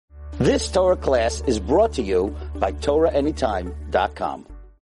This Torah class is brought to you by TorahAnytime.com.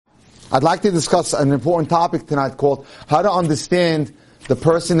 I'd like to discuss an important topic tonight called how to understand the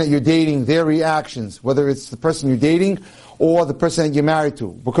person that you're dating, their reactions, whether it's the person you're dating or the person that you're married to.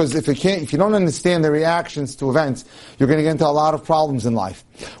 Because if you don't understand their reactions to events, you're going to get into a lot of problems in life.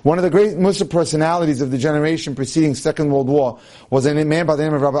 One of the great Muslim personalities of the generation preceding Second World War was a man by the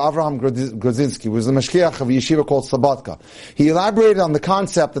name of Rabbi Avraham Grozinski, who was the mashkiach of a yeshiva called Slobodka. He elaborated on the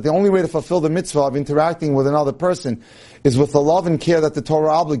concept that the only way to fulfill the mitzvah of interacting with another person is with the love and care that the Torah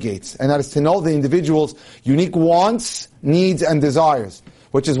obligates, and that is to know the individual's unique wants, needs, and desires.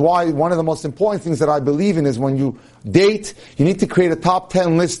 Which is why one of the most important things that I believe in is when you date, you need to create a top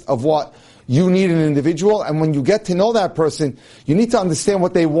 10 list of what you need in an individual, and when you get to know that person, you need to understand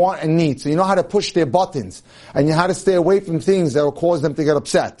what they want and need. So you know how to push their buttons, and you know how to stay away from things that will cause them to get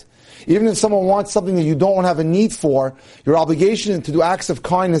upset. Even if someone wants something that you don't have a need for, your obligation to do acts of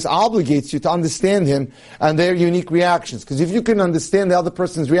kindness obligates you to understand him and their unique reactions. Because if you can understand the other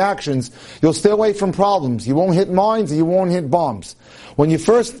person's reactions, you'll stay away from problems. You won't hit mines and you won't hit bombs. When you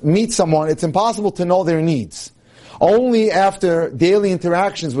first meet someone, it's impossible to know their needs. Only after daily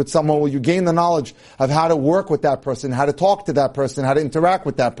interactions with someone will you gain the knowledge of how to work with that person, how to talk to that person, how to interact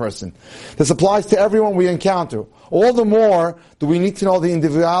with that person. This applies to everyone we encounter. All the more do we need to know the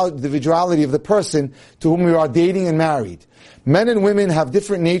individuality of the person to whom we are dating and married. Men and women have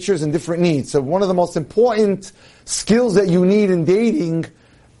different natures and different needs. So one of the most important skills that you need in dating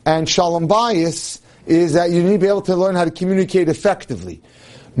and shalom bayis is that you need to be able to learn how to communicate effectively.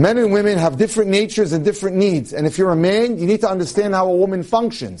 Men and women have different natures and different needs. And if you're a man, you need to understand how a woman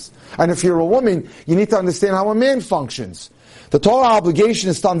functions. And if you're a woman, you need to understand how a man functions. The Torah obligation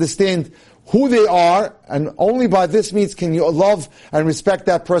is to understand who they are, and only by this means can you love and respect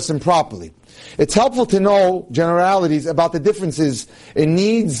that person properly. It's helpful to know generalities about the differences in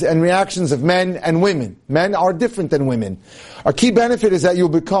needs and reactions of men and women. Men are different than women. A key benefit is that you'll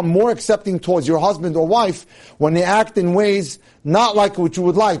become more accepting towards your husband or wife when they act in ways not like what you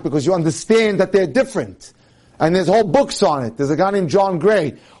would like, because you understand that they're different. And there's whole books on it. There's a guy named John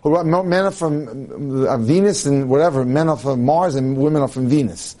Gray who wrote Men Are From Venus and whatever, Men Are From Mars and Women Are From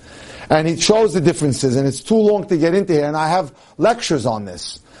Venus. And he shows the differences, and it's too long to get into here, and I have lectures on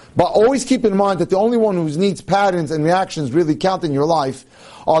this. But always keep in mind that the only one whose needs, patterns, and reactions really count in your life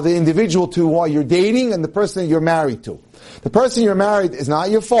are the individual to who you're dating and the person you're married to. The person you're married is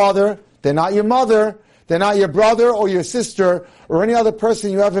not your father, they're not your mother, they're not your brother or your sister or any other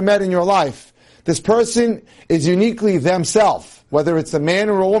person you ever met in your life. This person is uniquely themselves, whether it's a man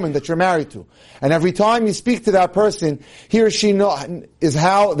or a woman that you're married to. And every time you speak to that person, he or she is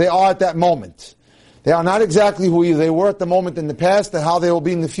how they are at that moment. They are not exactly who they were at the moment in the past and how they will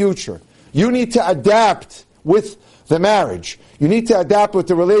be in the future. You need to adapt with the marriage. You need to adapt with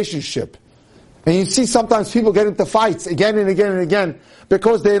the relationship. And you see sometimes people get into fights again and again and again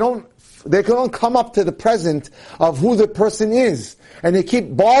because they don't come up to the present of who the person is. And they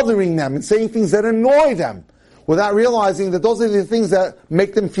keep bothering them and saying things that annoy them without realizing that those are the things that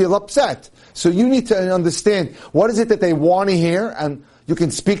make them feel upset. So you need to understand what is it that they want to hear, and you can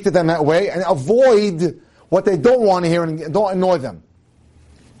speak to them that way and avoid what they don't want to hear and don't annoy them.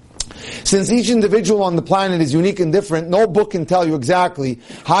 Since each individual on the planet is unique and different, no book can tell you exactly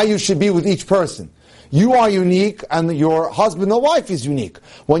how you should be with each person. You are unique and your husband or wife is unique.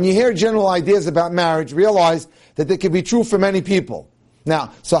 When you hear general ideas about marriage, realize that they can be true for many people.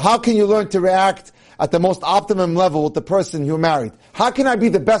 Now, so how can you learn to react at the most optimum level with the person you're married? How can I be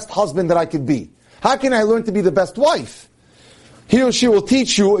the best husband that I could be? How can I learn to be the best wife? He or she will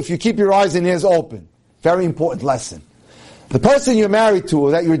teach you if you keep your eyes and ears open. Very important lesson. The person you're married to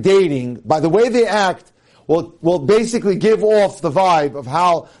or that you're dating, by the way they act, will basically give off the vibe of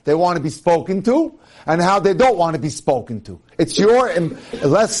how they want to be spoken to and how they don't want to be spoken to. It's your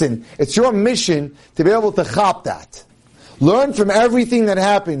lesson, it's your mission to be able to chop that. Learn from everything that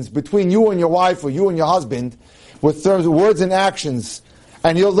happens between you and your wife or you and your husband with words and actions.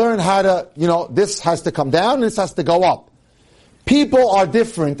 And you'll learn how to, this has to come down, this has to go up. People are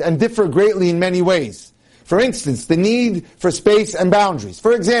different and differ greatly in many ways. For instance, the need for space and boundaries.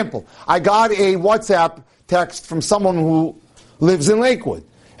 For example, I got a WhatsApp text from someone who lives in Lakewood.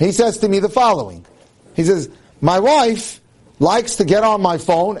 He says to me the following. He says, my wife likes to get on my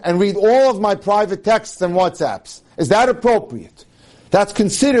phone and read all of my private texts and WhatsApps. Is that appropriate? That's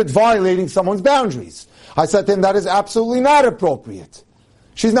considered violating someone's boundaries. I said to him, that is absolutely not appropriate.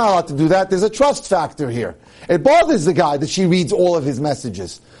 She's not allowed to do that. There's a trust factor here. It bothers the guy that she reads all of his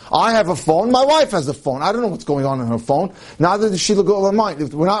messages. I have a phone. My wife has a phone. I don't know what's going on her phone. Neither does she look at mine.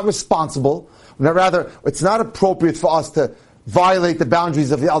 If we're not responsible, rather, it's not appropriate for us to violate the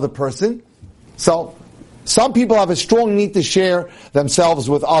boundaries of the other person. So, some people have a strong need to share themselves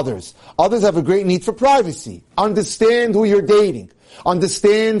with others. Others have a great need for privacy. Understand who you're dating.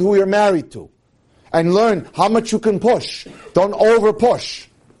 Understand who you're married to. And learn how much you can push. Don't over push.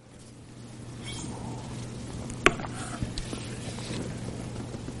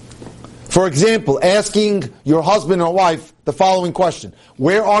 For example, asking your husband or wife the following question: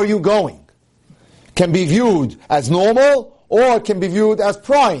 where are you going? Can be viewed as normal, or it can be viewed as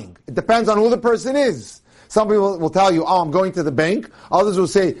prying. It depends on who the person is. Some people will tell you, I'm going to the bank. Others will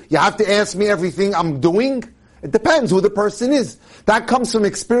say, you have to ask me everything I'm doing. It depends who the person is. That comes from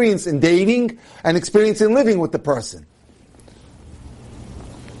experience in dating and experience in living with the person.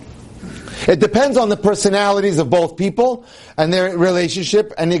 It depends on the personalities of both people and their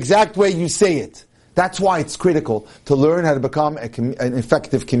relationship and the exact way you say it. That's why it's critical to learn how to become an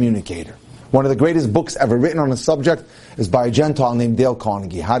effective communicator. One of the greatest books ever written on the subject is by a Gentile named Dale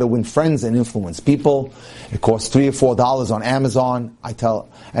Carnegie, How to Win Friends and Influence People. It costs $3 or $4 on Amazon. I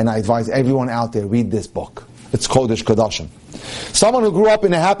advise everyone out there, read this book. It's Kodesh Kodashim. Someone who grew up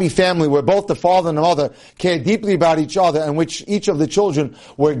in a happy family where both the father and the mother cared deeply about each other and which each of the children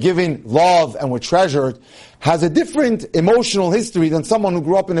were given love and were treasured has a different emotional history than someone who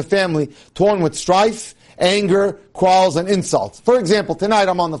grew up in a family torn with strife, anger, quarrels, and insults. For example, tonight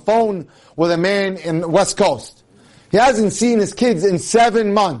I'm on the phone with a man in the West Coast. He hasn't seen his kids in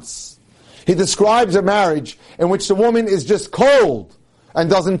 7 months. He describes a marriage in which the woman is just cold and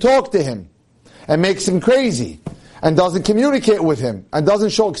doesn't talk to him and makes him crazy and doesn't communicate with him and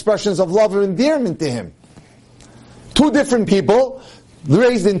doesn't show expressions of love or endearment to him. 2 different people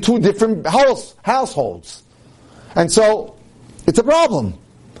raised in 2 different households. And so, it's a problem.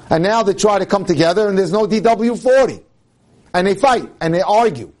 And now they try to come together and there's no DW-40. And they fight and they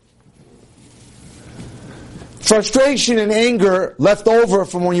argue. Frustration and anger left over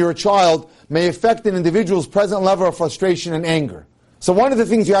from when you're a child may affect an individual's present level of frustration and anger. So one of the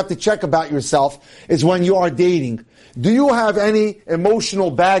things you have to check about yourself is when you are dating, do you have any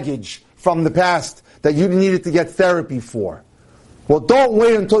emotional baggage from the past that you needed to get therapy for? Well, don't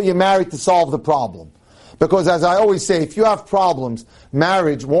wait until you're married to solve the problem. Because as I always say, if you have problems,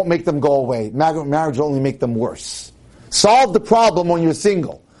 marriage won't make them go away. Marriage will only make them worse. Solve the problem when you're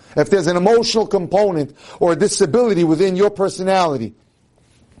single. If there's an emotional component or a disability within your personality,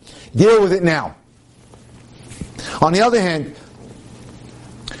 deal with it now. On the other hand,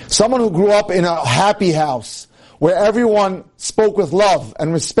 someone who grew up in a happy house where everyone spoke with love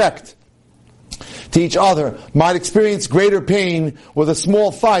and respect to each other might experience greater pain with a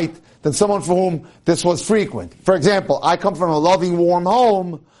small fight than someone for whom this was frequent. For example, I come from a loving, warm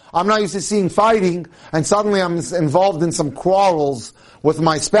home. I'm not used to seeing fighting, and suddenly I'm involved in some quarrels with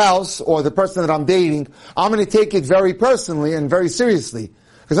my spouse or the person that I'm dating. I'm going to take it very personally and very seriously,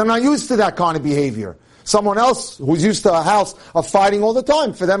 because I'm not used to that kind of behavior. Someone else who's used to a house of fighting all the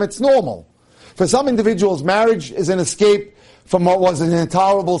time, for them it's normal. For some individuals, marriage is an escape from what was an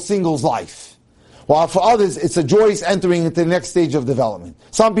intolerable singles life. While for others, it's a joyous entering into the next stage of development.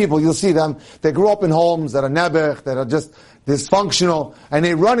 Some people, you'll see them, they grew up in homes that are nebech, that are just dysfunctional, and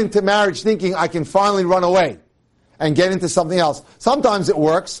they run into marriage thinking, I can finally run away and get into something else. Sometimes it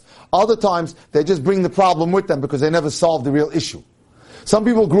works. Other times, they just bring the problem with them because they never solved the real issue. Some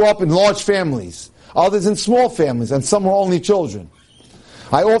people grew up in large families, others in small families, and some were only children.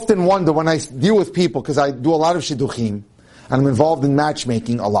 I often wonder when I deal with people, because I do a lot of shidduchim, and I'm involved in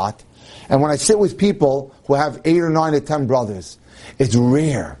matchmaking a lot, and when I sit with people who have 8 or 9 or 10 brothers, it's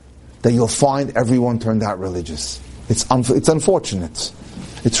rare that you'll find everyone turned out religious. It's unfortunate.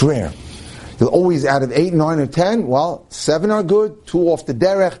 It's rare. You'll always, out of 8, 9, or 10, well, 7 are good, 2 off the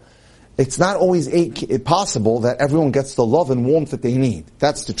derech. It's not always possible that everyone gets the love and warmth that they need.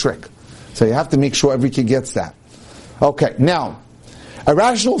 That's the trick. So you have to make sure every kid gets that. Okay, now, a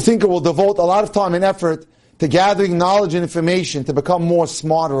rational thinker will devote a lot of time and effort to gathering knowledge and information to become more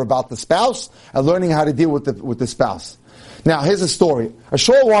smarter about the spouse and learning how to deal with the spouse. Now, here's a story. A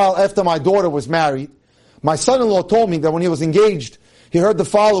short while after my daughter was married, my son-in-law told me that when he was engaged, he heard the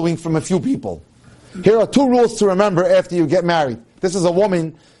following from a few people. Here are 2 rules to remember after you get married. This is a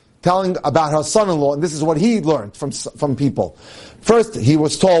woman telling about her son-in-law, and this is what he learned from people. First, he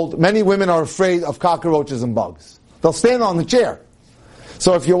was told, many women are afraid of cockroaches and bugs. They'll stand on the chair.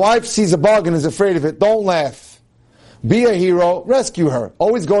 So if your wife sees a bug and is afraid of it, don't laugh. Be a hero, rescue her.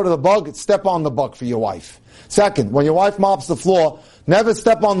 Always go to the bug, step on the bug for your wife. Second, when your wife mops the floor, never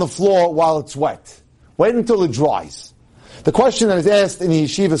step on the floor while it's wet. Wait until it dries. The question that is asked in the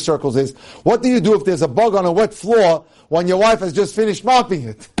yeshiva circles is, what do you do if there's a bug on a wet floor when your wife has just finished mopping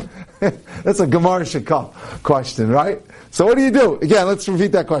it? That's a Gemara Shekaf question, right? So what do you do? Again, let's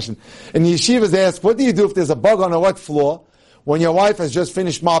repeat that question. In the yeshivas, they ask, what do you do if there's a bug on a wet floor when your wife has just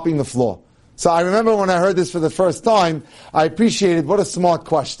finished mopping the floor? So I remember when I heard this for the first time, I appreciated what a smart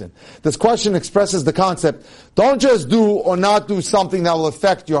question. This question expresses the concept, don't just do or not do something that will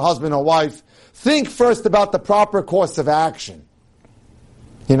affect your husband or wife. Think first about the proper course of action.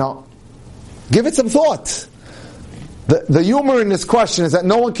 Give it some thought. The humor in this question is that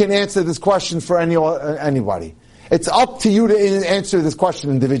no one can answer this question for anybody. It's up to you to answer this question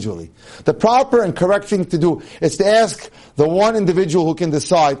individually. The proper and correct thing to do is to ask the one individual who can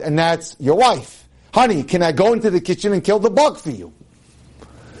decide, and that's your wife. Honey, can I go into the kitchen and kill the bug for you?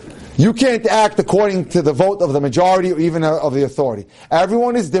 You can't act according to the vote of the majority or even of the authority.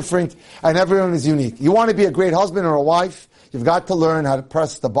 Everyone is different and everyone is unique. You want to be a great husband or a wife, you've got to learn how to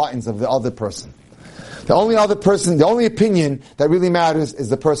press the buttons of the other person. The only opinion that really matters is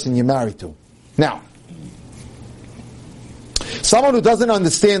the person you're married to. Now, someone who doesn't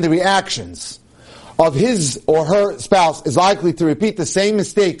understand the reactions of his or her spouse is likely to repeat the same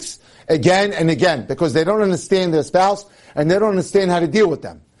mistakes again and again because they don't understand their spouse and they don't understand how to deal with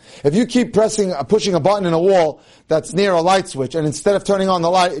them. If you keep pushing a button in a wall that's near a light switch and instead of turning on the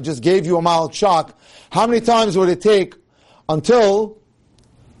light, it just gave you a mild shock, how many times would it take until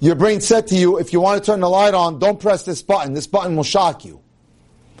your brain said to you, if you want to turn the light on, don't press this button. This button will shock you.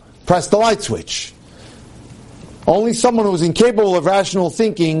 Press the light switch. Only someone who's incapable of rational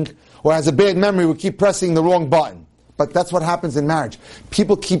thinking or has a bad memory will keep pressing the wrong button. But that's what happens in marriage.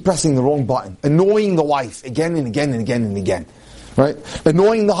 People keep pressing the wrong button, annoying the wife again and again and again and again. Right?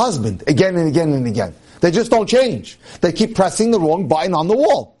 Annoying the husband again and again and again. They just don't change. They keep pressing the wrong button on the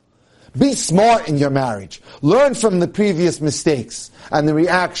wall. Be smart in your marriage. Learn from the previous mistakes and the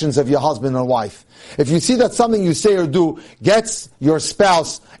reactions of your husband or wife. If you see that something you say or do gets your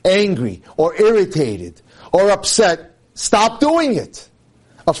spouse angry or irritated or upset, stop doing it.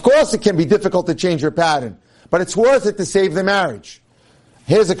 Of course it can be difficult to change your pattern, but it's worth it to save the marriage.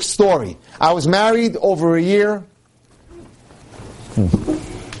 Here's a story. I was married over a year.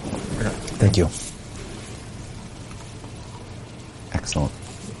 Thank you. Excellent.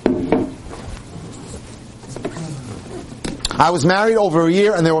 I was married over a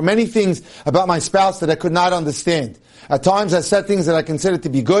year and there were many things about my spouse that I could not understand. At times I said things that I considered to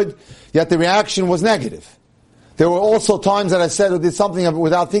be good, yet the reaction was negative. There were also times that I said or did something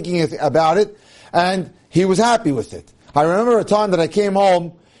without thinking about it, and he was happy with it. I remember a time that I came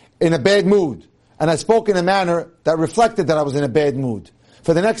home in a bad mood, and I spoke in a manner that reflected that I was in a bad mood.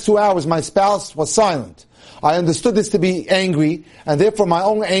 For the next 2 hours, my spouse was silent. I understood this to be angry, and therefore my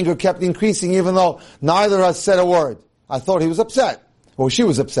own anger kept increasing even though neither of us said a word. I thought he was upset, or she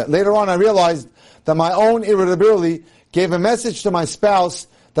was upset. Later on I realized that my own irritability gave a message to my spouse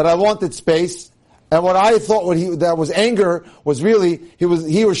that I wanted space, and what I thought that was anger was really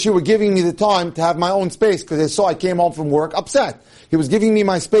he or she were giving me the time to have my own space because they saw I came home from work upset. He was giving me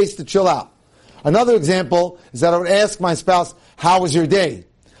my space to chill out. Another example is that I would ask my spouse, "How was your day?"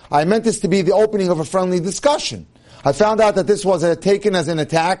 I meant this to be the opening of a friendly discussion. I found out that this was taken as an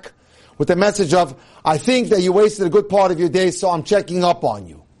attack with the message of, "I think that you wasted a good part of your day, so I'm checking up on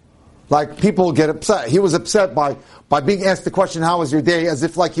you." Like people get upset. He was upset by being asked the question, "How was your day?" as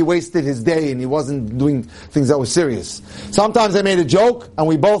if like he wasted his day and he wasn't doing things that were serious. Sometimes I made a joke and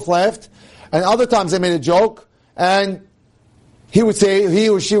we both laughed, and other times I made a joke and he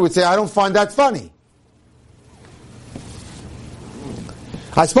or she would say, "I don't find that funny."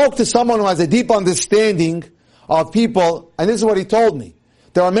 I spoke to someone who has a deep understanding of people, and this is what he told me.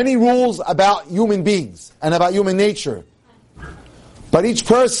 There are many rules about human beings and about human nature, but each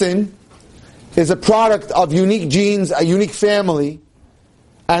person is a product of unique genes, a unique family,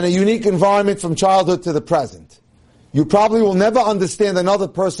 and a unique environment from childhood to the present. You probably will never understand another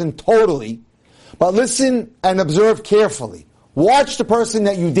person totally, but listen and observe carefully. Watch the person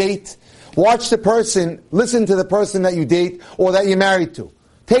that you date. Listen to the person that you date or that you're married to.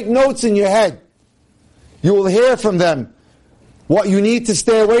 Take notes in your head. You will hear from them what you need to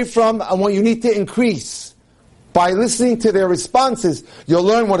stay away from and what you need to increase. By listening to their responses, you'll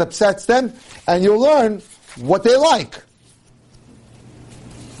learn what upsets them and you'll learn what they like.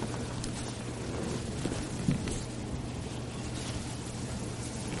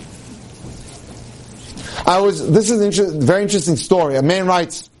 This is a very interesting story. A man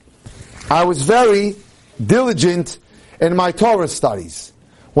writes, "I was very diligent in my Torah studies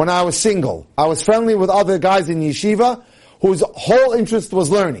when I was single. I was friendly with other guys in yeshiva whose whole interest was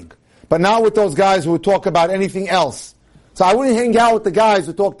learning, but not with those guys who would talk about anything else. So I wouldn't hang out with the guys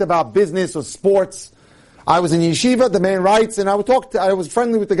who talked about business or sports. I was in yeshiva," the man writes, "and I was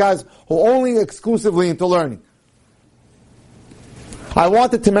friendly with the guys who were only exclusively into learning." I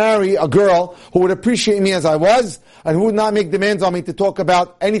wanted to marry a girl who would appreciate me as I was and who would not make demands on me to talk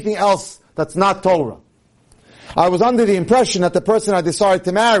about anything else that's not Torah. I was under the impression that the person I decided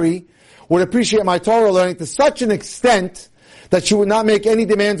to marry would appreciate my Torah learning to such an extent that she would not make any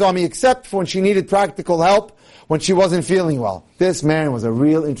demands on me except for when she needed practical help when she wasn't feeling well. This man was a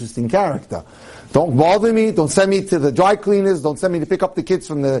real interesting character. Don't bother me, don't send me to the dry cleaners, don't send me to pick up the kids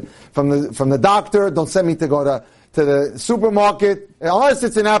from the doctor, don't send me to go to the supermarket, unless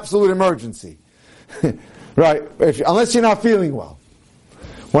it's an absolute emergency. Right, unless you're not feeling well.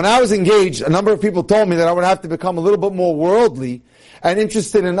 When I was engaged, a number of people told me that I would have to become a little bit more worldly and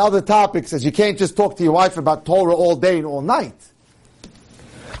interested in other topics, as you can't just talk to your wife about Torah all day and all night.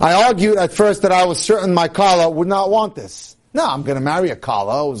 I argued at first that I was certain my Kala would not want this. No, I'm going to marry a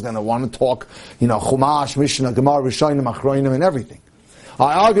Kala who's going to want to talk, Chumash, Mishnah, Gemara, Rishonim, Achronim, and everything.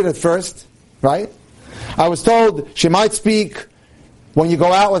 I argued at first, right? I was told she might speak when you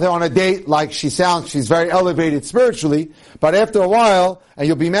go out with her on a date like she's very elevated spiritually, but after a while, and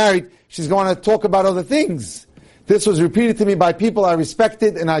you'll be married, she's going to talk about other things. This was repeated to me by people I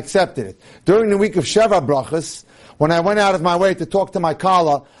respected and I accepted it. During the week of Sheva Brachas, when I went out of my way to talk to my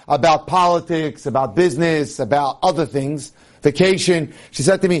Kala about politics, about business, about other things, vacation, she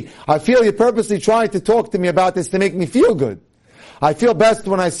said to me, I feel you're purposely trying to talk to me about this to make me feel good. I feel best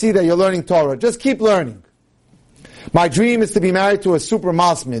when I see that you're learning Torah. Just keep learning. My dream is to be married to a super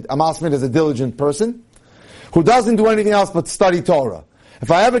masmid. A masmid is a diligent person who doesn't do anything else but study Torah. If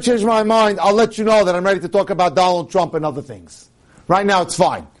I ever change my mind, I'll let you know that I'm ready to talk about Donald Trump and other things. Right now it's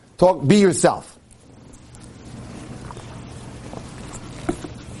fine. Be yourself.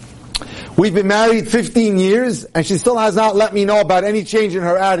 We've been married 15 years and she still has not let me know about any change in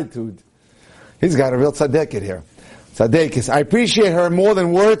her attitude. He's got a real tzaddik here. Tzaddik, I appreciate her more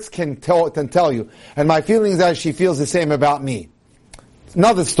than words can tell you. And my feelings are she feels the same about me.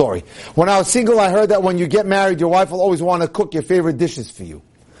 Another story. When I was single, I heard that when you get married, your wife will always want to cook your favorite dishes for you.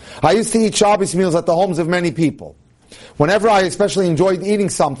 I used to eat Shabbos meals at the homes of many people. Whenever I especially enjoyed eating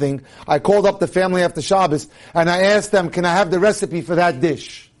something, I called up the family after Shabbos and I asked them, can I have the recipe for that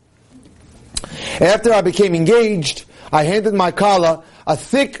dish? After I became engaged, I handed my Kala a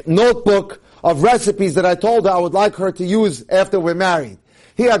thick notebook of recipes that I told her I would like her to use after we're married.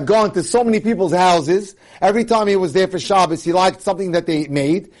 He had gone to so many people's houses. Every time he was there for Shabbos, he liked something that they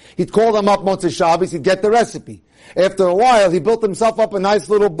made. He'd call them up Motzei Shabbos, he'd get the recipe. After a while, he built himself up a nice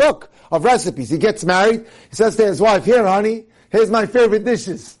little book of recipes. He gets married, he says to his wife, here honey, here's my favorite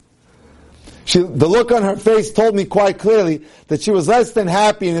dishes. The look on her face told me quite clearly that she was less than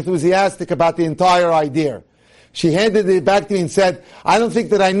happy and enthusiastic about the entire idea. She handed it back to me and said, I don't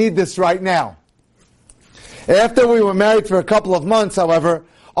think that I need this right now. After we were married for a couple of months, however,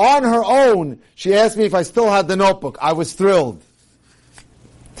 on her own, she asked me if I still had the notebook. I was thrilled.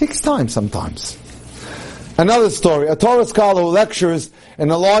 It takes time sometimes. Another story. A Torah scholar who lectures in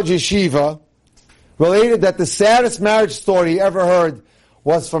a large yeshiva related that the saddest marriage story he ever heard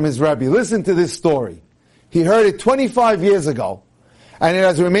was from his Rebbe. Listen to this story. He heard it 25 years ago, and it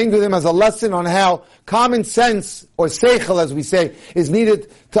has remained with him as a lesson on how common sense, or seichel as we say, is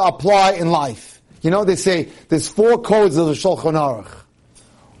needed to apply in life. They say there's 4 codes of the Shulchan Aruch.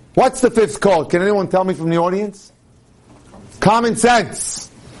 What's the 5th code? Can anyone tell me from the audience? Common sense.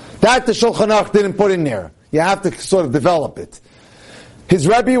 That the Shulchan Aruch didn't put in there. You have to sort of develop it. His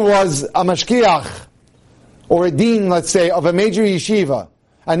Rebbe was a mashkiach, or a dean, let's say, of a major yeshiva.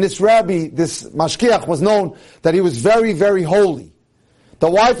 And this Rebbe, this mashkiach, was known that he was very, very holy. The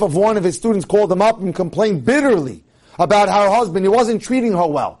wife of one of his students called him up and complained bitterly about her husband. He wasn't treating her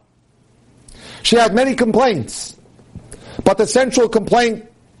well. She had many complaints. But the central complaint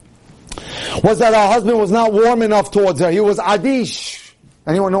was that her husband was not warm enough towards her. He was adish.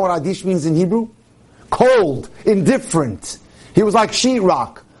 Anyone know what adish means in Hebrew? Cold, indifferent. He was like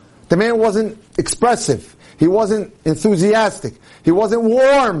sheetrock. The man wasn't expressive. He wasn't enthusiastic. He wasn't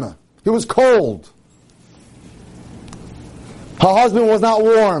warm. He was cold. Her husband was not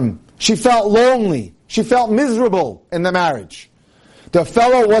warm. She felt lonely. She felt miserable in the marriage. The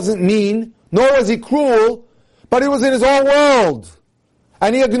fellow wasn't mean, nor was he cruel, but he was in his own world.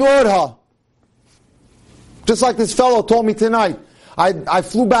 And he ignored her. Just like this fellow told me tonight. I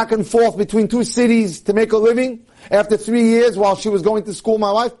flew back and forth between 2 cities to make a living. After 3 years while she was going to school,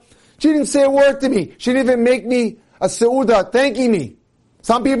 my wife, she didn't say a word to me. She didn't even make me a seudah thanking me.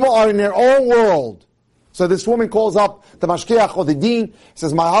 Some people are in their own world. So this woman calls up the mashkiach or the dean,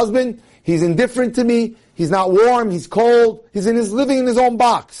 says, my husband, he's indifferent to me, he's not warm, he's cold, he's living in his own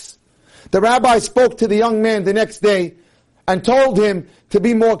box. The rabbi spoke to the young man the next day and told him to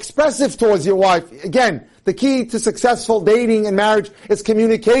be more expressive towards your wife. Again, the key to successful dating and marriage is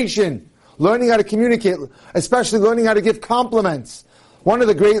communication. Learning how to communicate, especially learning how to give compliments. One of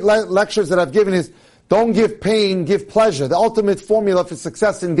the great lectures that I've given is, don't give pain, give pleasure. The ultimate formula for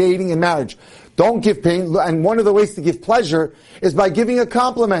success in dating and marriage. Don't give pain, and one of the ways to give pleasure is by giving a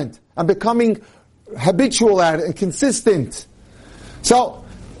compliment and becoming habitual at it and consistent. So,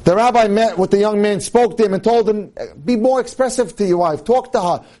 the rabbi met with the young man, spoke to him and told him, be more expressive to your wife. Talk to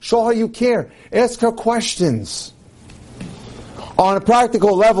her. Show her you care. Ask her questions. On a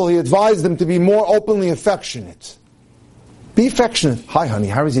practical level, he advised them to be more openly affectionate. Be affectionate. Hi honey,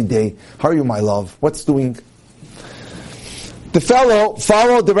 how is your day? How are you, my love? What's doing? The fellow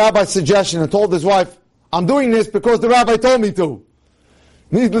followed the rabbi's suggestion and told his wife, I'm doing this because the rabbi told me to.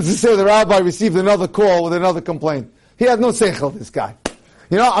 Needless to say, the rabbi received another call with another complaint. He had no seichel, this guy.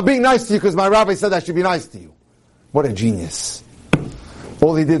 You know, I'm being nice to you because my rabbi said I should be nice to you. What a genius.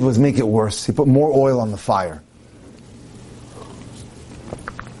 All he did was make it worse. He put more oil on the fire.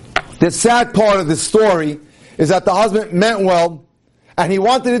 The sad part of the story is that the husband meant well, and he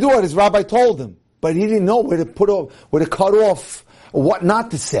wanted to do what his rabbi told him, but he didn't know where to cut off, what not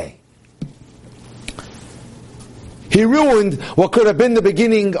to say. He ruined what could have been the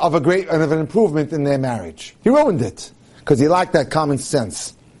beginning of an improvement in their marriage. He ruined it because he lacked that common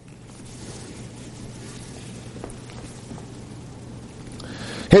sense.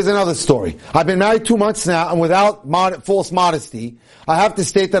 Here's another story. I've been married 2 months now, and without false modesty, I have to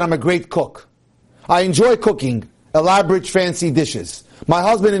state that I'm a great cook. I enjoy cooking elaborate, fancy dishes. My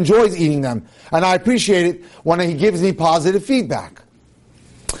husband enjoys eating them, and I appreciate it when he gives me positive feedback.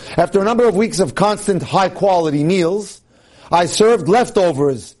 After a number of weeks of constant high-quality meals, I served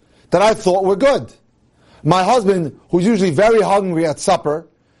leftovers that I thought were good. My husband, who's usually very hungry at supper,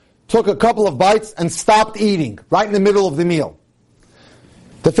 took a couple of bites and stopped eating right in the middle of the meal.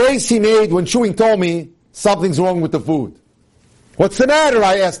 The face he made when chewing told me something's wrong with the food. What's the matter?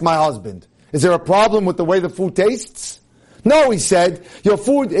 I asked my husband. Is there a problem with the way the food tastes? No, he said, your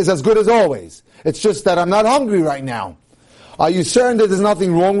food is as good as always. It's just that I'm not hungry right now. Are you certain that there's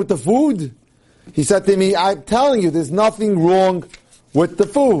nothing wrong with the food? He said to me, I'm telling you, there's nothing wrong with the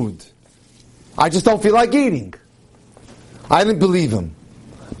food. I just don't feel like eating. I didn't believe him.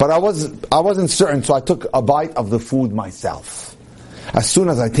 But I wasn't certain, so I took a bite of the food myself. As soon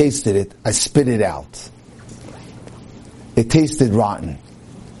as I tasted it, I spit it out. It tasted rotten.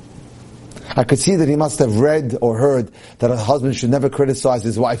 I could see that he must have read or heard that a husband should never criticize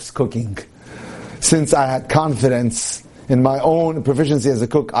his wife's cooking. Since I had confidence in my own proficiency as a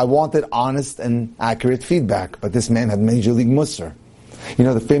cook, I wanted honest and accurate feedback. But this man had Major League Musser. You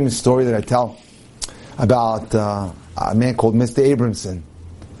know the famous story that I tell about a man called Mr. Abramson,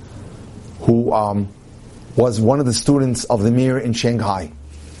 who was one of the students of the Mir in Shanghai.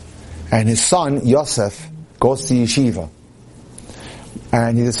 And his son, Yosef, goes to yeshiva.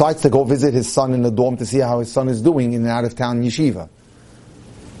 And he decides to go visit his son in the dorm to see how his son is doing in an out-of-town yeshiva.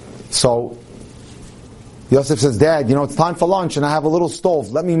 So, Yosef says, Dad, you know, it's time for lunch and I have a little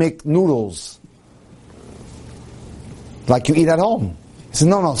stove. Let me make noodles. Like you eat at home. He says,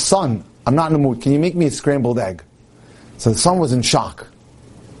 no, son, I'm not in the mood. Can you make me a scrambled egg? So the son was in shock.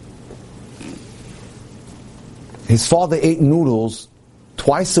 His father ate noodles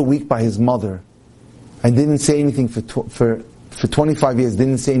twice a week by his mother and didn't say anything for 25 years,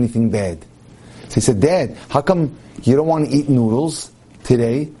 didn't say anything bad. So he said, Dad, how come you don't want to eat noodles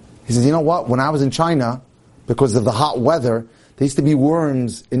today? He says, you know what? When I was in China, because of the hot weather, there used to be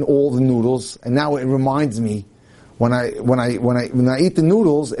worms in all the noodles, and now it reminds me, when I eat the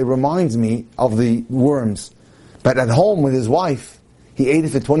noodles, it reminds me of the worms. But at home with his wife, he ate it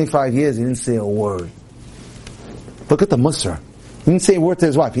for 25 years, he didn't say a word. Look at the Musar. He didn't say a word to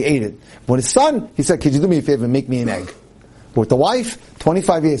his wife, he ate it. But his son, he said, could you do me a favor and make me an egg? But with the wife,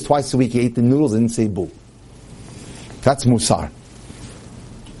 25 years, twice a week, he ate the noodles and didn't say boo. That's Musar.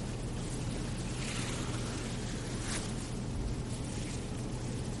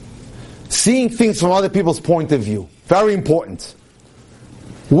 Seeing things from other people's point of view. Very important.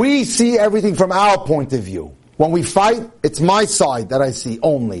 We see everything from our point of view. When we fight, it's my side that I see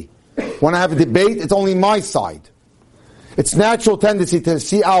only. When I have a debate, it's only my side. It's natural tendency to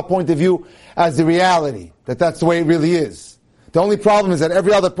see our point of view as the reality, that's the way it really is. The only problem is that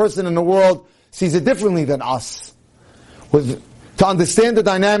every other person in the world sees it differently than us. To understand the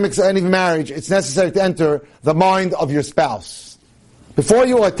dynamics of any marriage, it's necessary to enter the mind of your spouse. Before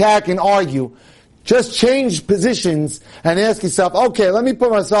you attack and argue, just change positions and ask yourself, okay, let me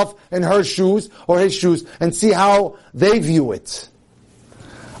put myself in her shoes or his shoes and see how they view it.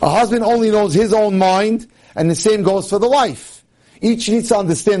 A husband only knows his own mind, and the same goes for the wife. Each needs to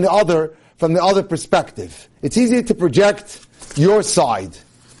understand the other from the other perspective. It's easy to project your side.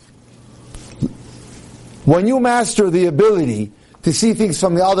 When you master the ability to see things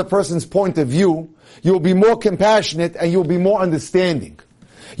from the other person's point of view, you will be more compassionate and you will be more understanding.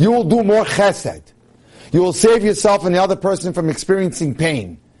 You will do more chesed. You will save yourself and the other person from experiencing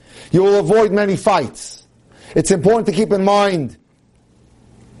pain. You will avoid many fights. It's important to keep in mind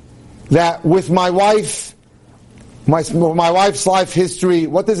that with my wife, my wife's life history,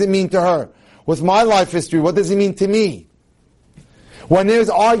 what does it mean to her? With my life history, what does it mean to me? When there's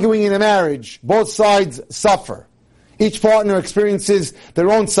arguing in a marriage, both sides suffer. Each partner experiences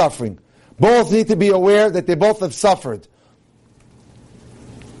their own suffering. Both need to be aware that they both have suffered.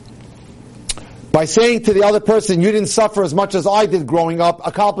 By saying to the other person, you didn't suffer as much as I did growing up,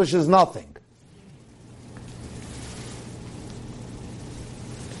 accomplishes nothing.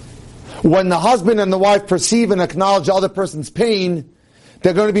 When the husband and the wife perceive and acknowledge the other person's pain,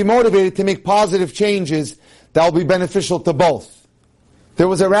 they're going to be motivated to make positive changes that will be beneficial to both. There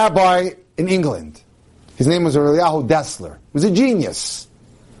was a rabbi in England. His name was Rav Eliyahu Dessler. He was a genius.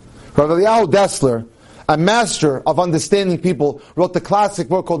 Rav Eliyahu Dessler, a master of understanding people, wrote the classic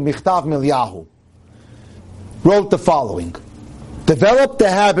book called Michtav Miliyahu. Wrote the following: develop the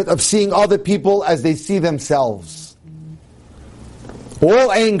habit of seeing other people as they see themselves.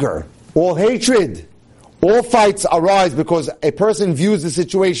 All anger, all hatred, all fights arise because a person views the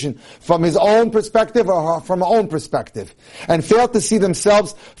situation from his own perspective or from her own perspective and fail to see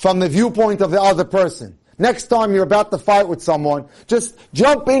themselves from the viewpoint of the other person. Next time you're about to fight with someone, just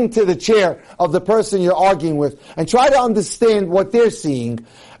jump into the chair of the person you're arguing with and try to understand what they're seeing.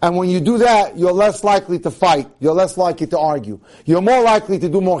 And when you do that, you're less likely to fight. You're less likely to argue. You're more likely to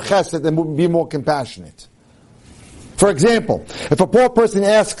do more chesed and be more compassionate. For example, if a poor person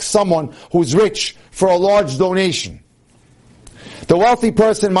asks someone who's rich for a large donation, the wealthy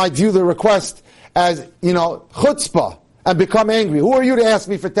person might view the request as, chutzpah, and become angry. Who are you to ask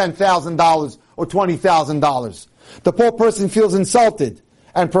me for $10,000 or $20,000? The poor person feels insulted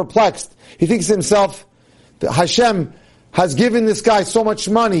and perplexed. He thinks to himself, Hashem has given this guy so much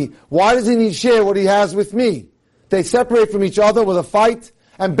money. Why doesn't he share what he has with me? They separate from each other with a fight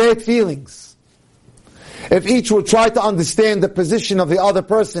and bad feelings. If each would try to understand the position of the other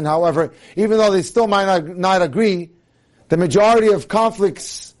person, however, even though they still might not agree, the majority of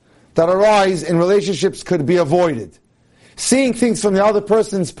conflicts that arise in relationships could be avoided. Seeing things from the other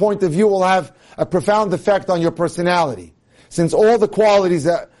person's point of view will have a profound effect on your personality, since all the qualities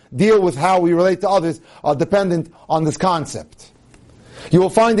that deal with how we relate to others are dependent on this concept. You will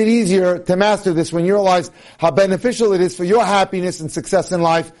find it easier to master this when you realize how beneficial it is for your happiness and success in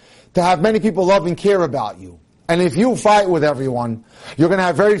life to have many people love and care about you. And if you fight with everyone, you're going to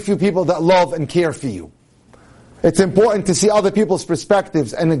have very few people that love and care for you. It's important to see other people's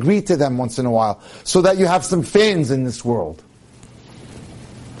perspectives and agree to them once in a while, so that you have some fans in this world.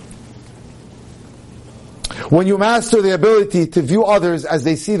 When you master the ability to view others as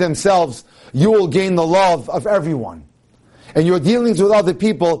they see themselves, you will gain the love of everyone. And your dealings with other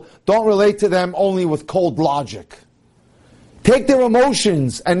people don't relate to them only with cold logic. Take their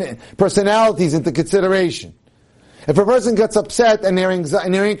emotions and personalities into consideration. If a person gets upset and they're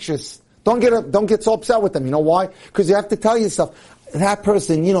anxious, don't get so upset with them. You know why? Because you have to tell yourself, that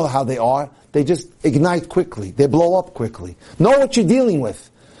person, you know how they are. They just ignite quickly. They blow up quickly. Know what you're dealing with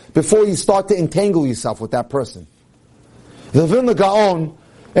before you start to entangle yourself with that person. The Vilna Gaon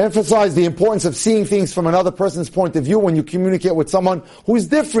emphasized the importance of seeing things from another person's point of view when you communicate with someone who is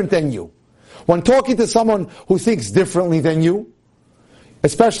different than you. When talking to someone who thinks differently than you,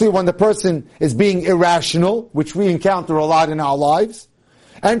 especially when the person is being irrational, which we encounter a lot in our lives,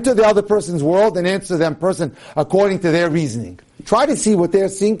 enter the other person's world and answer them person according to their reasoning. Try to see what they're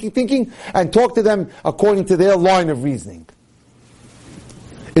thinking and talk to them according to their line of reasoning.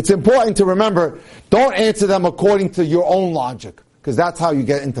 It's important to remember, don't answer them according to your own logic, because that's how you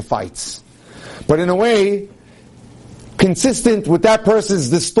get into fights. But in a way, consistent with that person's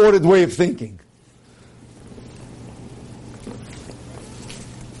distorted way of thinking.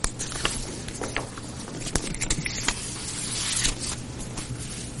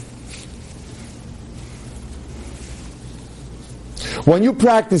 When you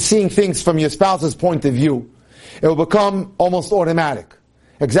practice seeing things from your spouse's point of view, it will become almost automatic.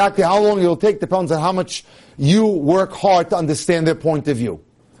 Exactly how long it will take depends on how much you work hard to understand their point of view.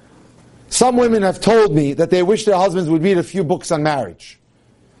 Some women have told me that they wish their husbands would read a few books on marriage.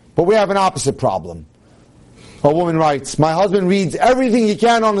 But we have an opposite problem. A woman writes, my husband reads everything he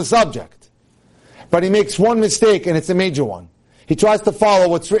can on the subject, but he makes one mistake, and it's a major one. He tries to follow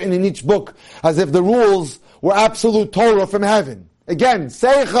what's written in each book as if the rules were absolute Torah from heaven. Again,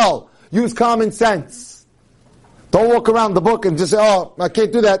 seichel, use common sense. Don't walk around the book and just say, oh, I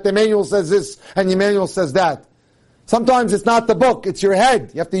can't do that. The manual says this and the manual says that. Sometimes it's not the book, it's your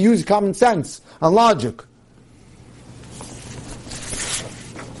head. You have to use common sense and logic.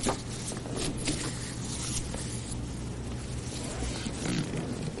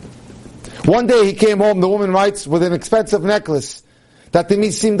 One day he came home, the woman writes, with an expensive necklace that to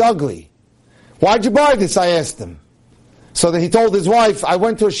me seemed ugly. Why'd you buy this? I asked him. So that he told his wife, I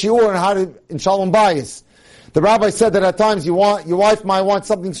went to a shiur on how to, in Shalom Bayis. The rabbi said that at times your wife might want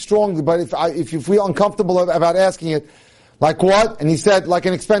something strong, but if you feel uncomfortable about asking it, like what? And he said, like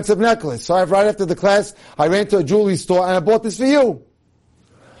an expensive necklace. So right after the class, I ran to a jewelry store and I bought this for you.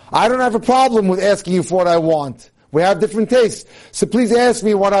 I don't have a problem with asking you for what I want. We have different tastes. So please ask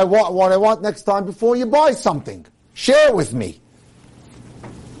me what I want next time before you buy something. Share it with me.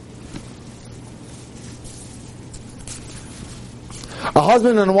 A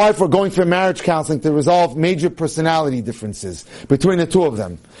husband and a wife were going for marriage counseling to resolve major personality differences between the two of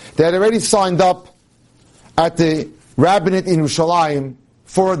them. They had already signed up at the rabbinate in Yerushalayim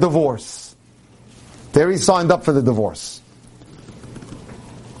for a divorce. They already signed up for the divorce.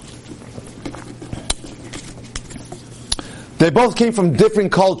 They both came from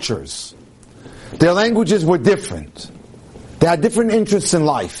different cultures. Their languages were different. They had different interests in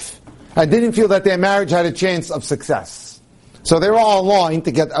life and didn't feel that their marriage had a chance of success. So they were all aligned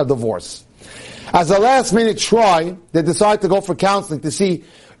to get a divorce. As a last-minute try, they decided to go for counseling to see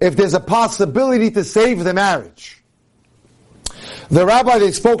if there's a possibility to save the marriage. The rabbi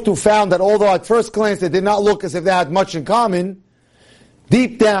they spoke to found that although at first glance they did not look as if they had much in common,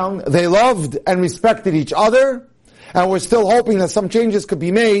 deep down they loved and respected each other and were still hoping that some changes could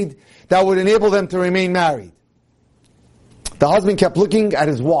be made that would enable them to remain married. The husband kept looking at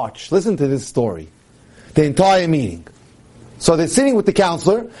his watch. Listen to this story. The entire meeting. So they're sitting with the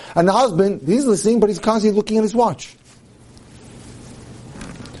counselor, and the husband, he's listening, but he's constantly looking at his watch.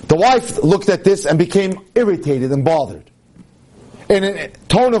 The wife looked at this and became irritated and bothered. In a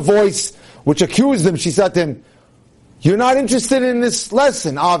tone of voice which accused him, she said to him, "You're not interested in this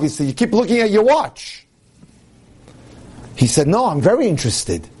lesson, obviously. You keep looking at your watch." He said, "No, I'm very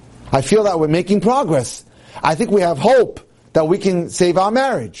interested. I feel that we're making progress. I think we have hope that we can save our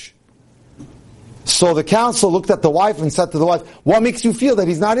marriage." So the counselor looked at the wife and said to the wife, "What makes you feel that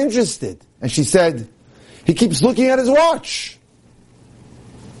he's not interested?" And she said, "He keeps looking at his watch."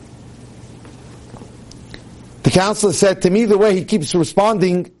 The counselor said, "To me, the way he keeps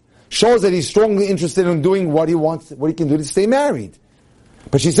responding shows that he's strongly interested in doing what he wants, what he can do to stay married."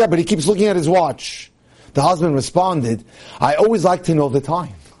 But she said, "But he keeps looking at his watch." The husband responded, "I always like to know the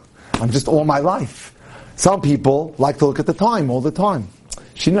time. I'm just all my life. Some people like to look at the time all the time."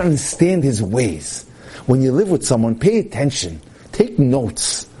 She didn't understand his ways. When you live with someone, pay attention. Take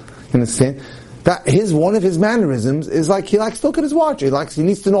notes. You understand? That one of his mannerisms is like he likes to look at his watch. He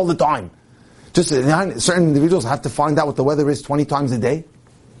needs to know the time. Just certain individuals have to find out what the weather is 20 times a day.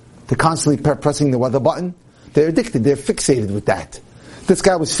 They're constantly pressing the weather button. They're addicted. They're fixated with that. This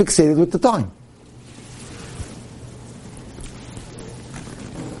guy was fixated with the time.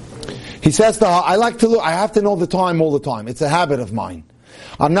 He says to her, I have to know the time all the time. It's a habit of mine.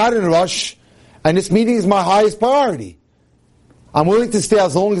 I'm not in a rush, and this meeting is my highest priority. I'm willing to stay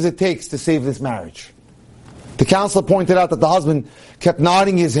as long as it takes to save this marriage. The counselor pointed out that the husband kept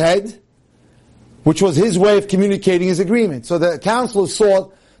nodding his head, which was his way of communicating his agreement. So the counselor saw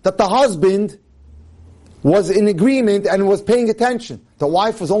that the husband was in agreement and was paying attention. The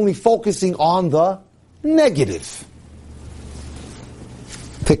wife was only focusing on the negative.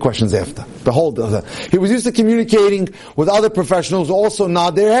 Take questions after. Behold, he was used to communicating with other professionals who also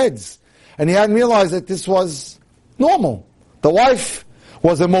nod their heads. And he hadn't realized that this was normal. The wife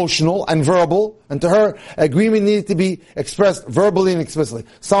was emotional and verbal, and to her, agreement needed to be expressed verbally and explicitly.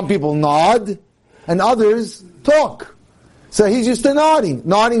 Some people nod, and others talk. So he's used to nodding.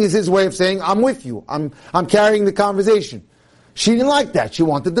 Nodding is his way of saying, "I'm with you. I'm carrying the conversation." She didn't like that. She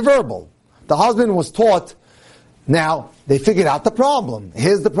wanted the verbal. The husband was taught. Now, they figured out the problem.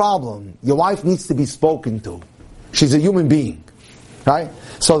 Here's the problem. Your wife needs to be spoken to. She's a human being. Right?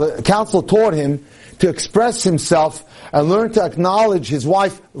 So the counsel taught him to express himself and learn to acknowledge his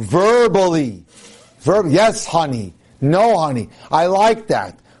wife verbally. Yes, honey. No, honey. I like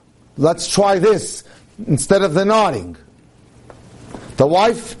that. Let's try this instead of the nodding. The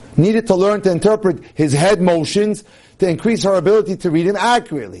wife needed to learn to interpret his head motions to increase her ability to read him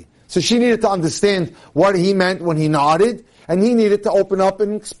accurately. So she needed to understand what he meant when he nodded, and he needed to open up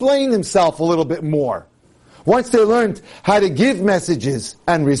and explain himself a little bit more. Once they learned how to give messages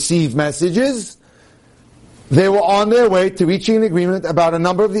and receive messages, They were on their way to reaching an agreement about a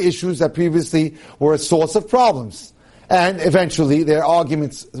number of the issues that previously were a source of problems. And eventually their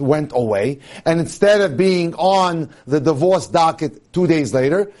arguments went away. And instead of being on the divorce docket 2 days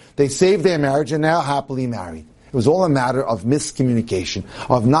later, they saved their marriage and now happily married. It was all a matter of miscommunication,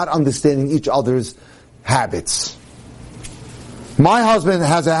 of not understanding each other's habits. My husband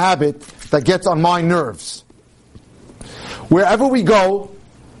has a habit that gets on my nerves. Wherever we go,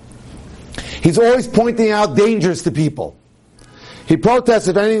 he's always pointing out dangers to people. He protests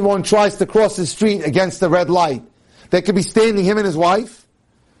if anyone tries to cross the street against the red light. They could be standing, him and his wife,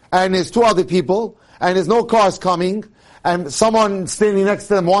 and there's 2 other people, and there's no cars coming, and someone standing next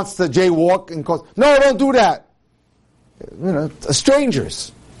to them wants to jaywalk and cause, no, don't do that.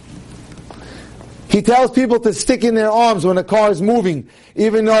 Strangers. He tells people to stick in their arms when a car is moving,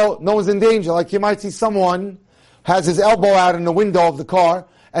 even though no one's in danger. Like you might see someone has his elbow out in the window of the car,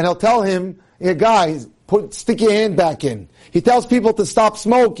 and he'll tell him, hey, guys, stick your hand back in. He tells people to stop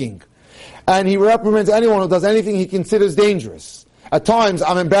smoking. And he reprimands anyone who does anything he considers dangerous. At times,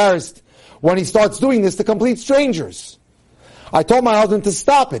 I'm embarrassed when he starts doing this to complete strangers. I told my husband to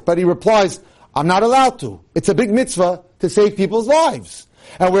stop it, but he replies, I'm not allowed to. It's a big mitzvah to save people's lives.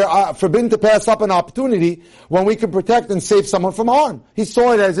 And we're forbidden to pass up an opportunity when we can protect and save someone from harm. He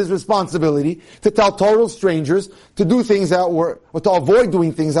saw it as his responsibility to tell total strangers to do things that were, or to avoid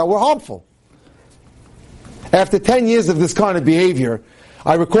doing things that were harmful. After 10 years of this kind of behavior,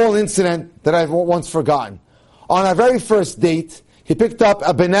 I recall an incident that I've once forgotten. On our very first date, he picked up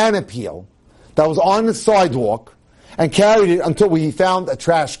a banana peel that was on the sidewalk and carried it until we found a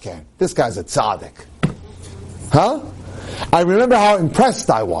trash can. This guy's a tzaddik. Huh? I remember how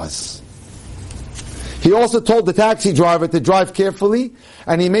impressed I was. He also told the taxi driver to drive carefully,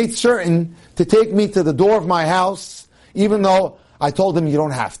 and he made certain to take me to the door of my house, even though I told him you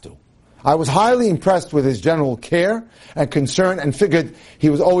don't have to. I was highly impressed with his general care and concern and figured he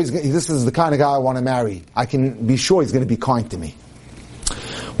was always, this is the kind of guy I want to marry. I can be sure he's going to be kind to me.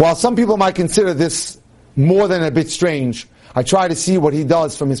 While some people might consider this more than a bit strange, I try to see what he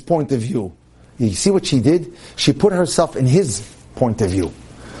does from his point of view. You see what she did? She put herself in his point of view.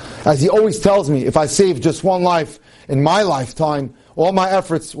 As he always tells me, if I save just one life in my lifetime, all my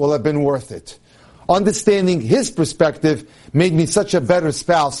efforts will have been worth it. Understanding his perspective made me such a better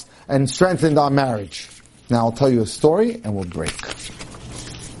spouse and strengthened our marriage. Now I'll tell you a story and we'll break.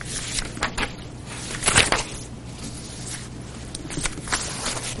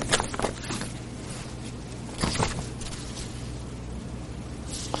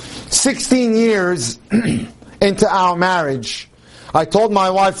 "16 years into our marriage, I told my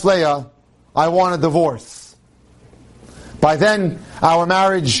wife Leah I want a divorce. By then, our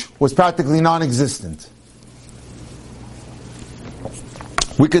marriage was practically non-existent.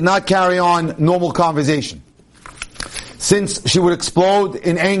 We could not carry on normal conversation, since she would explode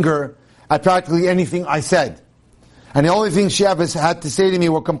in anger at practically anything I said. And the only thing she ever had to say to me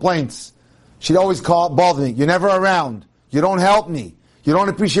were complaints. She'd always bother me. You're never around. You don't help me. You don't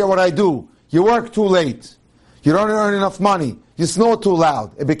appreciate what I do. You work too late. You don't earn enough money. You snore too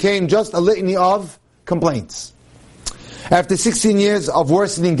loud. It became just a litany of complaints. After 16 years of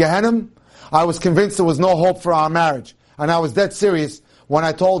worsening Gehenna, I was convinced there was no hope for our marriage. And I was dead serious when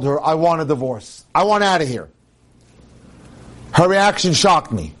I told her I want a divorce. I want out of here. Her reaction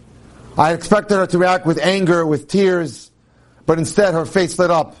shocked me. I expected her to react with anger, with tears, but instead her face lit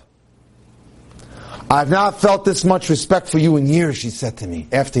up. I've not felt this much respect for you in years, she said to me,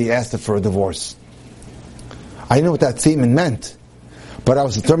 after he asked her for a divorce. I didn't know what that statement meant, but I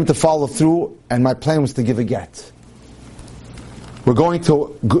was determined to follow through, and my plan was to give a get. We're going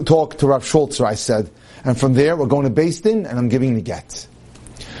to talk to Rav Schultzer, I said, and from there we're going to Beis Din, and I'm giving the get.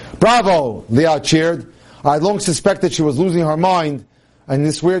 Bravo, Leah cheered. I had long suspected she was losing her mind, and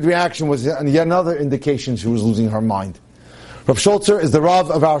this weird reaction was yet another indication she was losing her mind. Rav Schultzer is the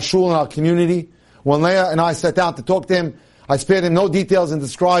Rav of our shul and our community. When Leah and I sat down to talk to him, I spared him no details in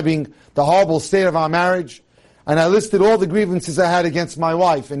describing the horrible state of our marriage, and I listed all the grievances I had against my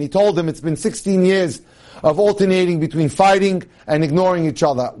wife, and he told him it's been 16 years of alternating between fighting and ignoring each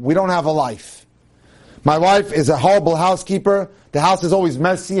other. We don't have a life. My wife is a horrible housekeeper. The house is always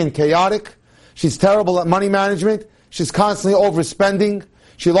messy and chaotic. She's terrible at money management. She's constantly overspending.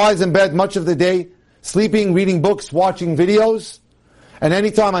 She lies in bed much of the day, sleeping, reading books, watching videos. And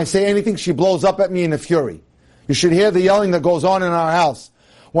anytime I say anything, she blows up at me in a fury. You should hear the yelling that goes on in our house.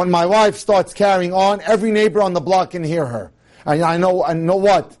 When my wife starts carrying on, every neighbor on the block can hear her. And I know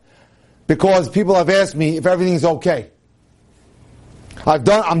what? Because people have asked me if everything's okay. I'm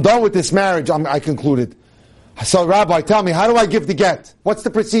done with this marriage, I concluded. So Rabbi, tell me, how do I give the get? What's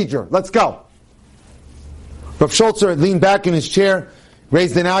the procedure? Let's go. Rav Schultzer had leaned back in his chair,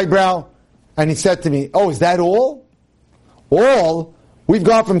 raised an eyebrow, and he said to me, "Oh, is that all? All? We've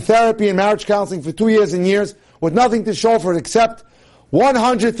gone from therapy and marriage counseling for 2 years and years with nothing to show for it except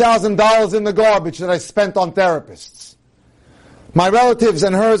 $100,000 in the garbage that I spent on therapists. My relatives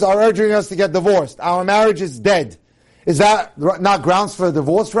and hers are urging us to get divorced. Our marriage is dead. Is that not grounds for a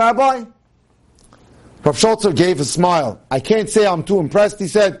divorce, Rabbi?" Rav Schultzer gave a smile. "I can't say I'm too impressed," he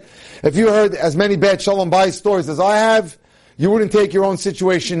said. "If you heard as many bad Shalom Bayis stories as I have, you wouldn't take your own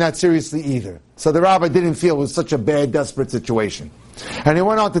situation that seriously either." So the rabbi didn't feel it was such a bad, desperate situation. And he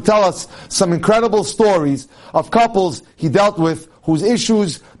went on to tell us some incredible stories of couples he dealt with whose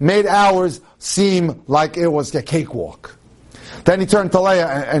issues made ours seem like it was a cakewalk. Then he turned to Leah,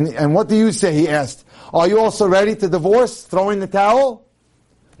 and what do you say, he asked. "Are you also ready to divorce, throw in the towel?"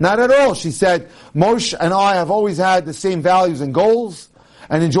 "Not at all," she said. "Moshe and I have always had the same values and goals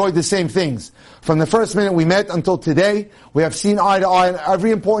and enjoyed the same things. From the first minute we met until today, we have seen eye to eye on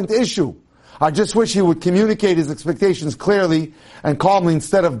every important issue. I just wish he would communicate his expectations clearly and calmly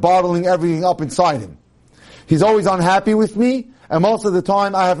instead of bottling everything up inside him. He's always unhappy with me, and most of the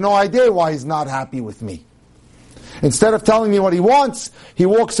time I have no idea why he's not happy with me. Instead of telling me what he wants, he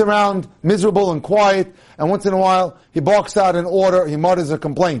walks around miserable and quiet, and once in a while he barks out an order, he mutters a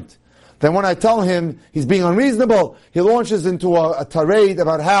complaint. Then when I tell him he's being unreasonable, he launches into a tirade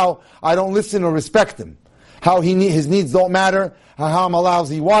about how I don't listen or respect him, how his needs don't matter, how I'm a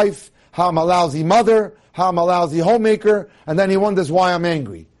lousy wife, how I'm a lousy mother, how I'm a lousy homemaker, and then he wonders why I'm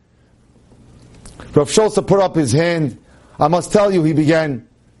angry." Rav Schultzer put up his hand. "I must tell you," he began,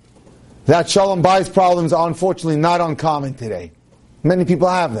 "that Shalom Bayis problems are unfortunately not uncommon today. Many people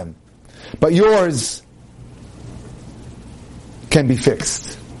have them. But yours can be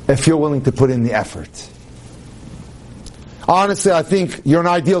fixed if you're willing to put in the effort. Honestly, I think you're an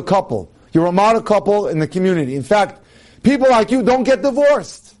ideal couple. You're a model couple in the community. In fact, people like you don't get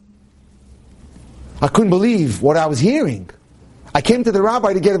divorced." I couldn't believe what I was hearing. I came to the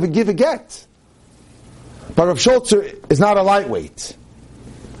rabbi to give a get. But Rav Schultzer is not a lightweight.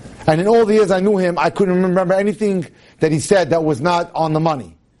 And in all the years I knew him, I couldn't remember anything that he said that was not on the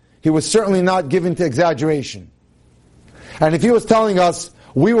money. He was certainly not given to exaggeration. And if he was telling us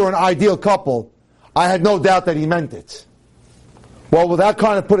we were an ideal couple, I had no doubt that he meant it. Well, that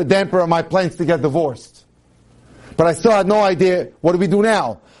kind of put a damper on my plans to get divorced. But I still had no idea, what do we do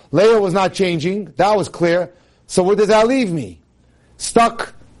now? Leah was not changing, that was clear. So where does that leave me?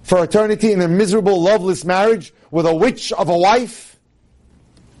 Stuck for eternity in a miserable, loveless marriage with a witch of a wife?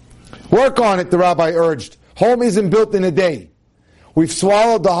 Work on it, the rabbi urged. Home isn't built in a day. We've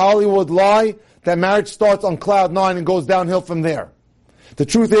swallowed the Hollywood lie that marriage starts on cloud 9 and goes downhill from there. The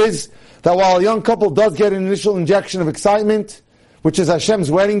truth is that while a young couple does get an initial injection of excitement, which is Hashem's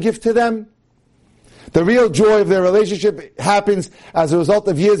wedding gift to them, the real joy of their relationship happens as a result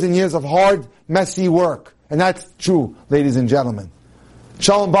of years and years of hard, messy work. And that's true, ladies and gentlemen.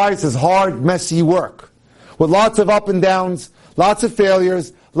 Shalom Bayis is hard, messy work, with lots of up and downs, lots of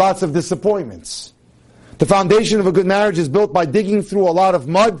failures, lots of disappointments. The foundation of a good marriage is built by digging through a lot of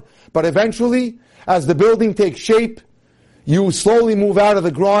mud, but eventually, as the building takes shape, you slowly move out of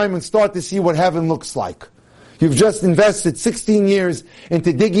the grime and start to see what heaven looks like. You've just invested 16 years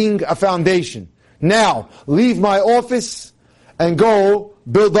into digging a foundation. Now, leave my office and go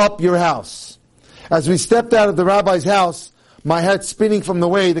build up your house. As we stepped out of the rabbi's house, my head spinning from the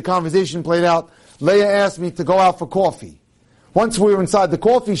way the conversation played out, Leah asked me to go out for coffee. Once we were inside the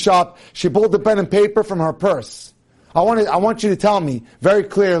coffee shop, she pulled a pen and paper from her purse. I want you to tell me very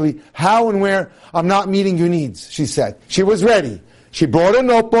clearly how and where I'm not meeting your needs, she said. She was ready. She brought a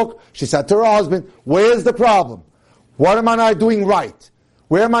notebook. She said to her husband, "Where's the problem? What am I not doing right?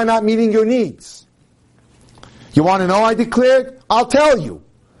 Where am I not meeting your needs?" "You want to know?" I declared. "I'll tell you."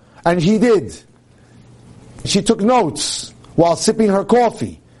 And he did. She took notes while sipping her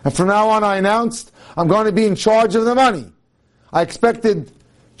coffee. And from now on I announced, I'm going to be in charge of the money. I expected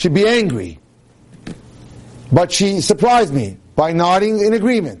she'd be angry. But she surprised me by nodding in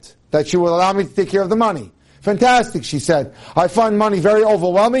agreement that she would allow me to take care of the money. "Fantastic," she said. "I find money very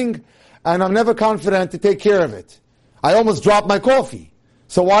overwhelming, and I'm never confident to take care of it. I almost dropped my coffee.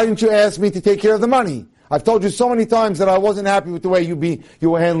 So why didn't you ask me to take care of the money? I've told you so many times that I wasn't happy with the way you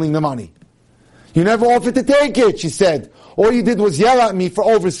were handling the money." "You never offered to take it," she said. "All you did was yell at me for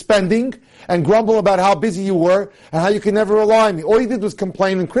overspending and grumble about how busy you were and how you could never rely on me. All you did was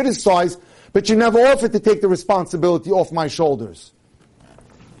complain and criticize, but you never offered to take the responsibility off my shoulders."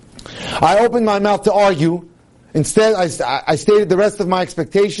 I opened my mouth to argue. Instead, I stated the rest of my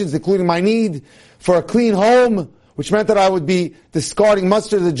expectations, including my need for a clean home, which meant that I would be discarding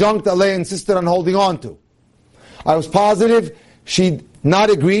much of the junk that Leah insisted on holding on to. I was positive she'd not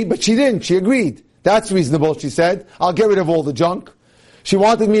agree, but she didn't. She agreed. That's reasonable, she said. I'll get rid of all the junk. She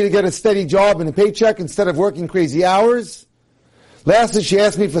wanted me to get a steady job and a paycheck instead of working crazy hours. Lastly, she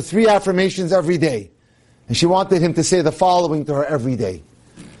asked me for 3 affirmations every day. And she wanted him to say the following to her every day.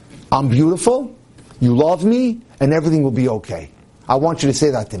 I'm beautiful, you love me, and everything will be okay. I want you to say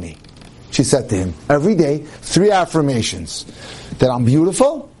that to me. She said to him, every day, 3 affirmations. That I'm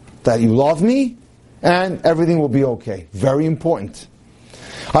beautiful, that you love me, and everything will be okay. Very important.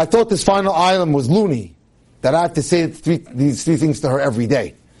 I thought this final item was loony, that I had to say these 3 things to her every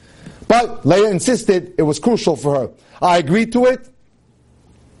day. But Leah insisted it was crucial for her. I agreed to it.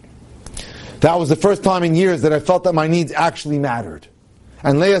 That was the first time in years that I felt that my needs actually mattered.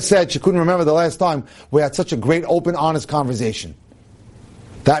 And Leah said she couldn't remember the last time we had such a great, open, honest conversation.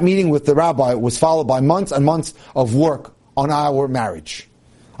 That meeting with the rabbi was followed by months and months of work on our marriage.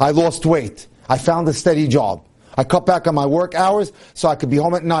 I lost weight. I found a steady job. I cut back on my work hours so I could be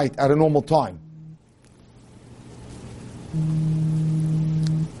home at night at a normal time.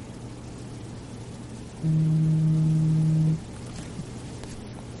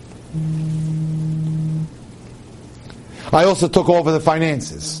 I also took over the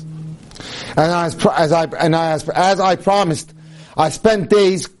finances. And as I promised, I spent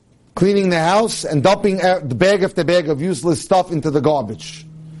days cleaning the house and dumping the bag after bag of useless stuff into the garbage.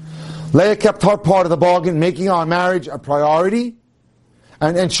 Leah kept her part of the bargain, making our marriage a priority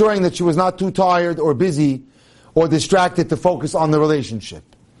and ensuring that she was not too tired or busy or distracted to focus on the relationship.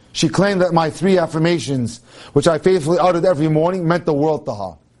 She claimed that my 3 affirmations, which I faithfully uttered every morning, meant the world to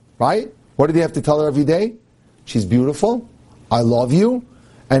her. Right? What did he have to tell her every day? She's beautiful, I love you,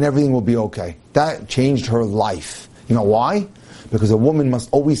 and everything will be okay. That changed her life. You know why? Because a woman must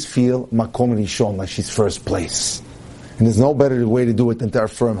always feel makom rishon, like she's first place. And there's no better way to do it than to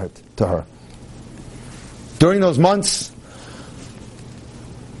affirm it to her. During those months,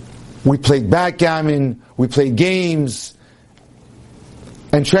 we played backgammon, we played games,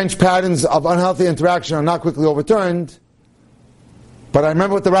 entrenched patterns of unhealthy interaction are not quickly overturned. But I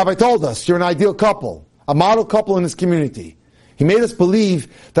remember what the rabbi told us. You're an ideal couple, a model couple in this community. He made us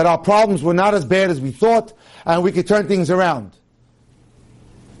believe that our problems were not as bad as we thought, and we could turn things around.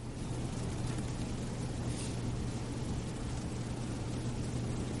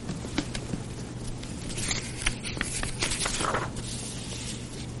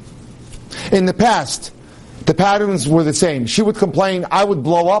 In the past, the patterns were the same. She would complain, I would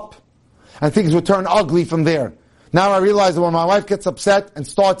blow up, and things would turn ugly from there. Now I realize that when my wife gets upset and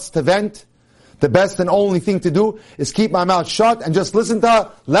starts to vent, the best and only thing to do is keep my mouth shut and just listen to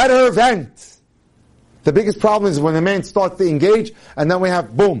her, let her vent. The biggest problem is when the man starts to engage, and then we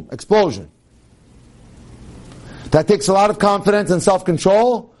have, boom, explosion. That takes a lot of confidence and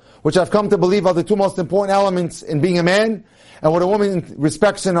self-control, which I've come to believe are the 2 most important elements in being a man, and what a woman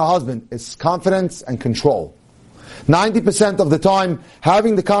respects in her husband is confidence and control. 90% of the time,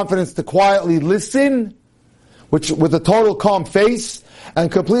 having the confidence to quietly listen, which with a total calm face,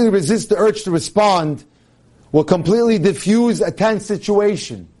 and completely resist the urge to respond, will completely diffuse a tense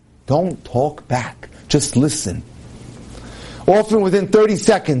situation. Don't talk back. Just listen. Often within 30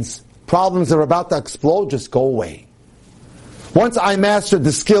 seconds, problems that are about to explode just go away. Once I mastered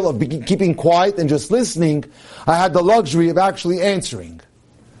the skill of keeping quiet and just listening, I had the luxury of actually answering.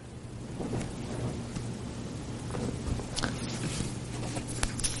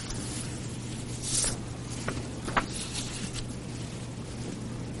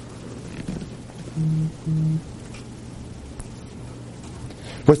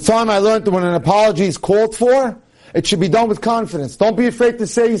 With time I learned that when an apology is called for, it should be done with confidence. Don't be afraid to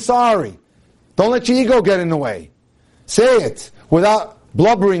say sorry. Don't let your ego get in the way. Say it without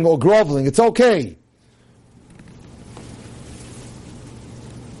blubbering or groveling. It's okay.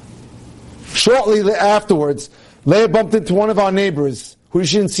 Shortly afterwards, Leah bumped into one of our neighbors who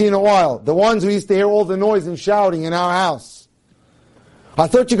she didn't see in a while. The ones who used to hear all the noise and shouting in our house. I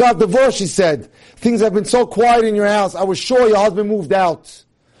thought you got divorced, she said. Things have been so quiet in your house. I was sure your husband moved out.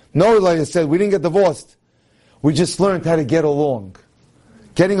 No, Leah said, we didn't get divorced. We just learned how to get along.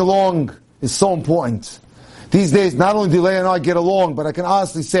 Getting along is so important. These days, not only do Leah and I get along, but I can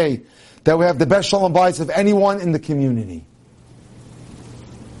honestly say that we have the best shalom bayis of anyone in the community.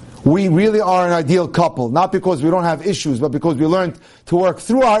 We really are an ideal couple, not because we don't have issues, but because we learned to work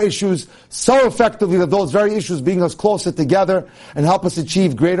through our issues so effectively that those very issues bring us closer together and help us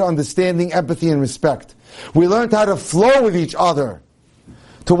achieve greater understanding, empathy, and respect. We learned how to flow with each other,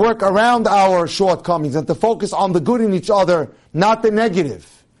 to work around our shortcomings, and to focus on the good in each other, not the negative.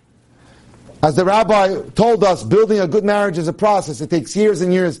 As the rabbi told us, building a good marriage is a process. It takes years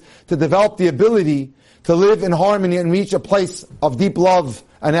and years to develop the ability to live in harmony and reach a place of deep love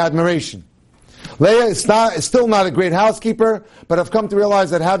and admiration. Leah is still not a great housekeeper, but I've come to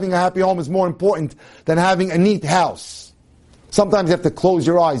realize that having a happy home is more important than having a neat house. Sometimes you have to close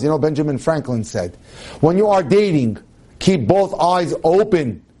your eyes. You know, Benjamin Franklin said, when you are dating, keep both eyes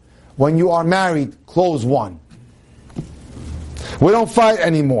open. When you are married, close one. We don't fight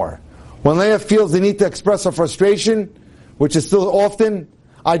anymore. When Leah feels the need to express her frustration, which is still often,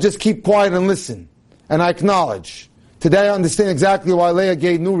 I just keep quiet and listen. And I acknowledge. Today I understand exactly why Leah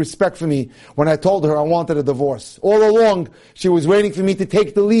gained new respect for me when I told her I wanted a divorce. All along, she was waiting for me to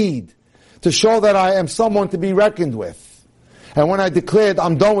take the lead, to show that I am someone to be reckoned with. And when I declared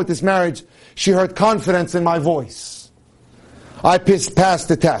I'm done with this marriage, she heard confidence in my voice. I passed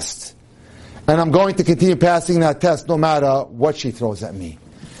the test. And I'm going to continue passing that test no matter what she throws at me.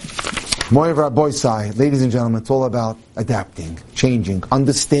 Moav Rabbi Sai, ladies and gentlemen, it's all about adapting, changing,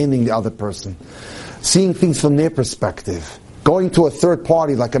 understanding the other person, seeing things from their perspective, going to a third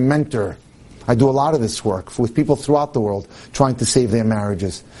party like a mentor. I do a lot of this work with people throughout the world trying to save their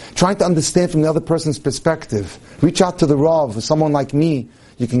marriages, trying to understand from the other person's perspective. Reach out to the Rav, or someone like me.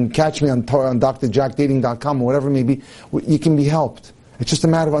 You can catch me on drjackdating.com or whatever it may be. You can be helped. It's just a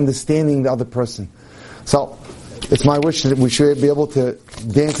matter of understanding the other person. So, it's my wish that we should be able to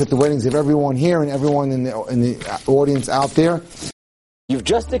dance at the weddings of everyone here and everyone in the audience out there. You've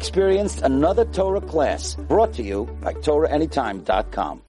just experienced another Torah class brought to you by TorahAnytime.com.